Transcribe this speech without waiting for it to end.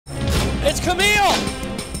Kamille!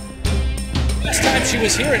 Last time she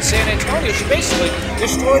was here in San Antonio, she basically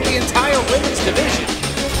destroyed the entire women's division.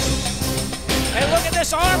 Hey, look at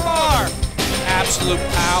this armbar! Absolute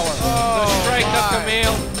power. The strength of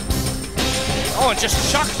Kamille. Oh, and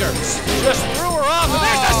just chucked her. Just threw her off, and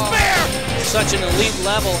there's the spear! Such an elite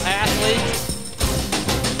level athlete.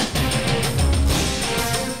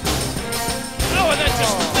 Oh, and then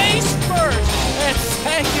just face first! And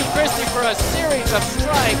thank you, Christi, for a series of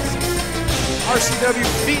strikes. RCW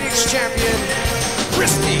Phoenix champion,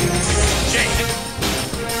 Christi Jaynes.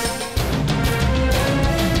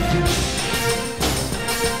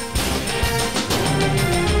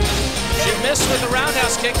 She missed with the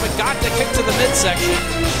roundhouse kick, but got the kick to the midsection.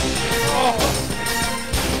 Oh.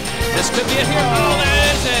 This could be it here. Oh, that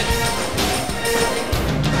is it.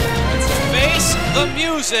 Face the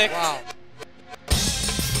music. Wow.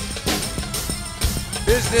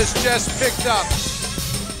 Business just picked up.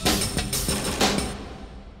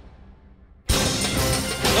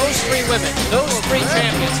 Those three women, those three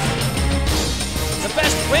champions, the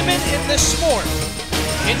best women in the sport.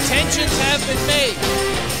 Intentions have been made.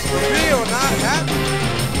 Real, not happy.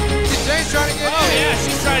 Jaynes trying to get in. Oh yeah,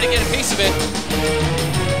 she's trying to get a piece of it.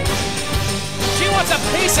 She wants a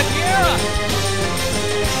piece of Kiera.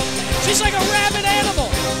 She's like a rabid animal.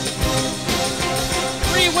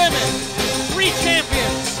 Three women, three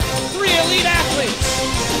champions, three elite athletes,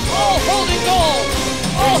 all holding gold,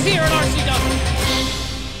 all here at RCW.